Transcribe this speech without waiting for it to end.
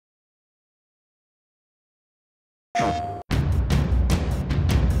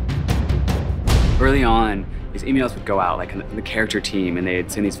Early on, these emails would go out, like the character team, and they'd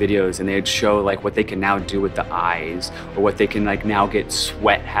send these videos, and they'd show like what they can now do with the eyes, or what they can like now get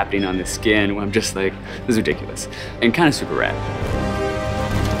sweat happening on the skin. I'm just like, this is ridiculous, and kind of super rad.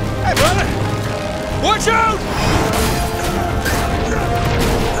 Hey, brother! Watch out!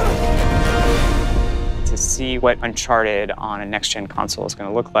 To see what Uncharted on a next-gen console is going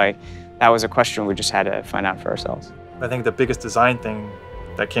to look like, that was a question we just had to find out for ourselves. I think the biggest design thing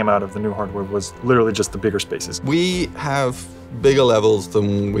that came out of the new hardware was literally just the bigger spaces. We have bigger levels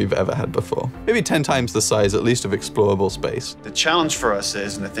than we've ever had before. Maybe 10 times the size, at least, of explorable space. The challenge for us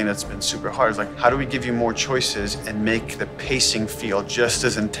is, and the thing that's been super hard, is like, how do we give you more choices and make the pacing feel just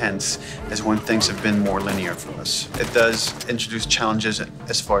as intense as when things have been more linear for us? It does introduce challenges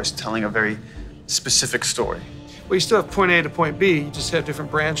as far as telling a very specific story. Well, you still have point A to point B, you just have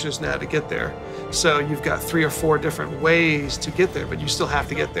different branches now to get there. So you've got 3 or 4 different ways to get there, but you still have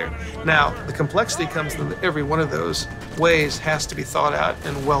to get there. Now, the complexity comes in that every one of those ways has to be thought out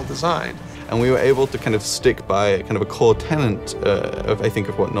and well designed. And we were able to kind of stick by kind of a core tenet of, I think,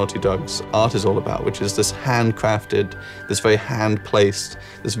 of what Naughty Dog's art is all about, which is this handcrafted, this very hand-placed,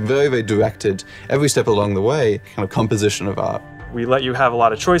 this very, very directed, every step along the way, kind of composition of art. We let you have a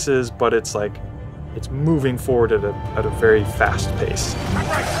lot of choices, but it's like, it's moving forward at a very fast pace. Cut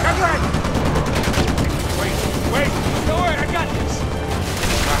right! Wait, don't worry, I got this!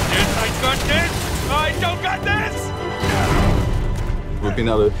 I got this! I don't got this! We've been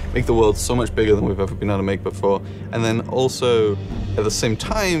able to make the world so much bigger than we've ever been able to make before, and then also, at the same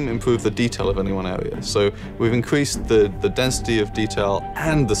time, improve the detail of any one area. So we've increased the density of detail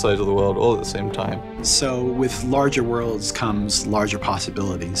and the size of the world all at the same time. So with larger worlds comes larger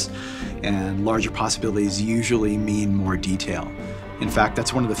possibilities, and larger possibilities usually mean more detail. In fact,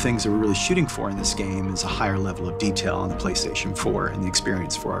 that's one of the things that we're really shooting for in this game is a higher level of detail on the PlayStation 4 and the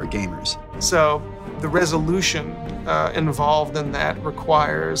experience for our gamers. So the resolution involved in that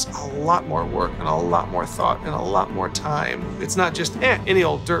requires a lot more work and a lot more thought and a lot more time. It's not just, any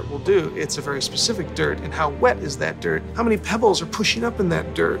old dirt will do. It's a very specific dirt, and how wet is that dirt? How many pebbles are pushing up in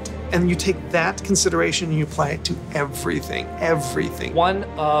that dirt? And you take that consideration and you apply it to everything, everything. One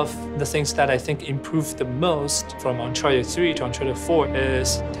of the things that I think improved the most from Uncharted 3 to Uncharted 4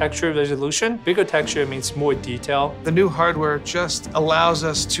 is texture resolution. Bigger texture means more detail. The new hardware just allows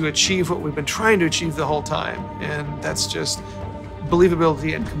us to achieve what we've been trying to achieve the whole time, and that's just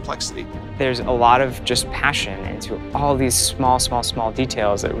believability and complexity. There's a lot of just passion into all these small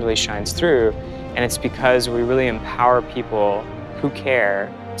details that really shines through, and it's because we really empower people who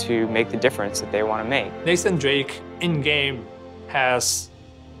care to make the difference that they want to make. Nathan Drake in-game has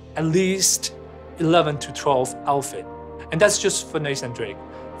at least 11 to 12 outfits, and that's just for Nathan Drake.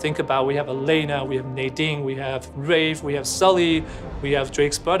 Think about, we have Elena, we have Nadine, we have Rafe, we have Sully, we have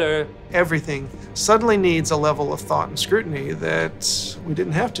Drake's brother. Everything Suddenly needs a level of thought and scrutiny that we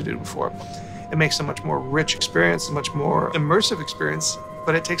didn't have to do before. It makes a much more rich experience, a much more immersive experience,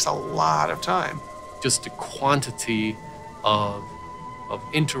 but it takes a lot of time. Just the quantity of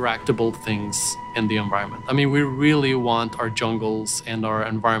interactable things in the environment. I mean, we really want our jungles and our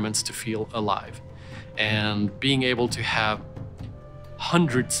environments to feel alive. And being able to have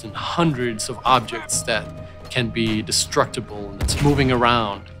hundreds and hundreds of objects that can be destructible and it's moving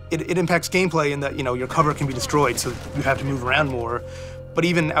around. It impacts gameplay in that, you know, your cover can be destroyed, so you have to move around more. But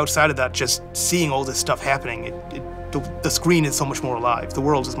even outside of that, just seeing all this stuff happening, the screen is so much more alive. The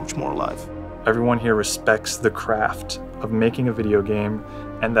world is much more alive. Everyone here respects the craft of making a video game,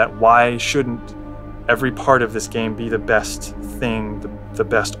 and that why shouldn't every part of this game be the best thing, the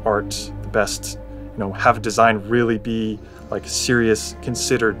best art, the best, you know, have design really be like serious,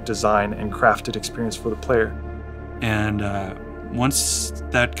 considered design and crafted experience for the player. And once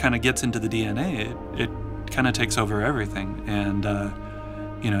that kind of gets into the DNA, it kind of takes over everything. And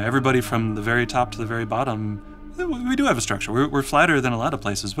you know, everybody from the very top to the very bottom, we do have a structure. We're flatter than a lot of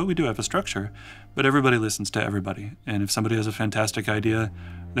places, but we do have a structure. But everybody listens to everybody. And if somebody has a fantastic idea,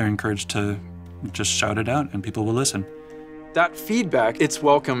 they're encouraged to just shout it out and people will listen. That feedback, it's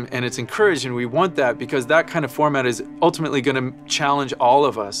welcome and it's encouraged, and we want that because that kind of format is ultimately going to challenge all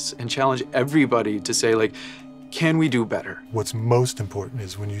of us and challenge everybody to say, like, can we do better? What's most important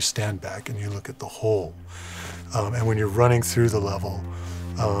is when you stand back and you look at the whole, and when you're running through the level,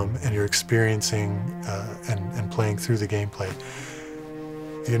 and you're experiencing and playing through the gameplay.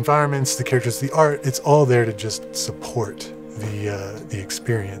 The environments, the characters, the art, it's all there to just support the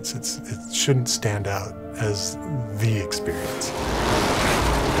experience. It shouldn't stand out as the experience.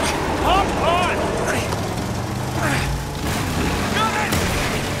 Hop on!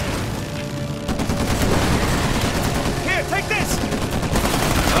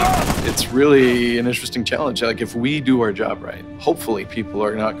 really an interesting challenge. Like, if we do our job right, hopefully people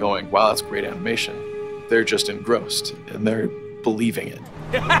are not going, wow, that's great animation. They're just engrossed, and they're believing it.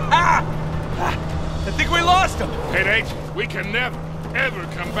 I think we lost him. Hey, Nate, we can never, ever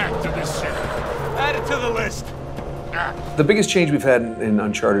come back to this city. Add it to the list. The biggest change we've had in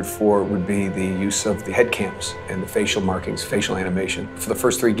Uncharted 4 would be the use of the head cams and the facial markings, facial animation. For the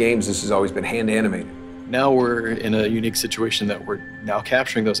first 3 games, this has always been hand animated. Now we're in a unique situation that we're now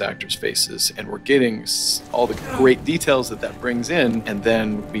capturing those actors' faces, and we're getting all the great details that that brings in, and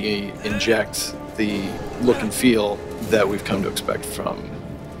then we inject the look and feel that we've come to expect from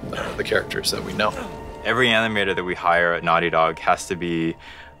the characters that we know. Every animator that we hire at Naughty Dog has to be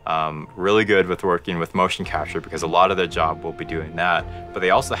really good with working with motion capture, because a lot of their job will be doing that. But they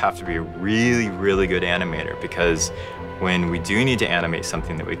also have to be a really, really good animator, because when we do need to animate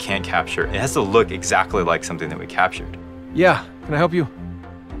something that we can't capture, it has to look exactly like something that we captured. Yeah, can I help you?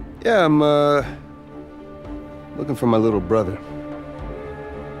 Yeah, I'm looking for my little brother.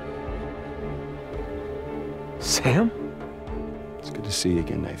 Sam? It's good to see you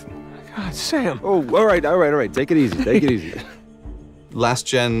again, Nathan. God, Sam. Oh, all right. Take it easy, take it easy. Last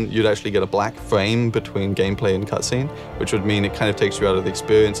gen, you'd actually get a black frame between gameplay and cutscene, which would mean it kind of takes you out of the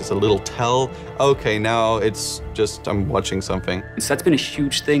experience. It's a little tell. Okay, now it's just I'm watching something. So that's been a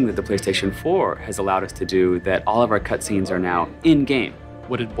huge thing that the PlayStation 4 has allowed us to do, that all of our cutscenes are now in-game.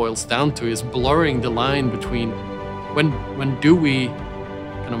 What it boils down to is blurring the line between when do we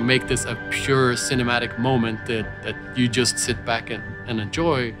kind of make this a pure cinematic moment that you just sit back and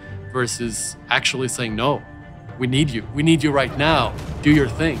enjoy, versus actually saying, no, we need you right now, do your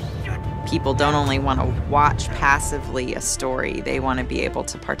thing. People don't only want to watch passively a story, they want to be able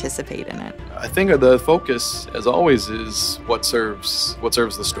to participate in it. I think the focus, as always, is what serves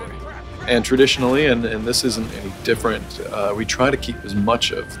the story. And traditionally, and this isn't any different, we try to keep as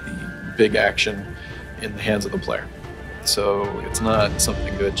much of the big action in the hands of the player. So it's not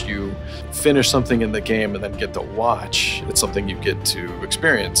something that you finish something in the game and then get to watch. It's something you get to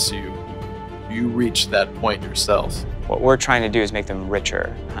experience. You reach that point yourself. What we're trying to do is make them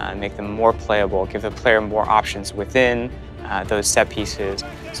richer, make them more playable, give the player more options within those set pieces.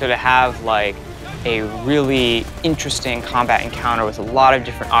 So to have like a really interesting combat encounter with a lot of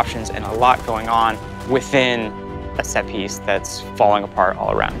different options and a lot going on within a set piece that's falling apart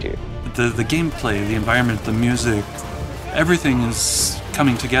all around you. The gameplay, the environment, the music, everything is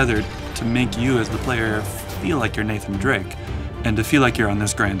coming together to make you as the player feel like you're Nathan Drake and to feel like you're on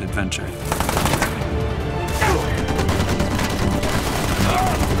this grand adventure.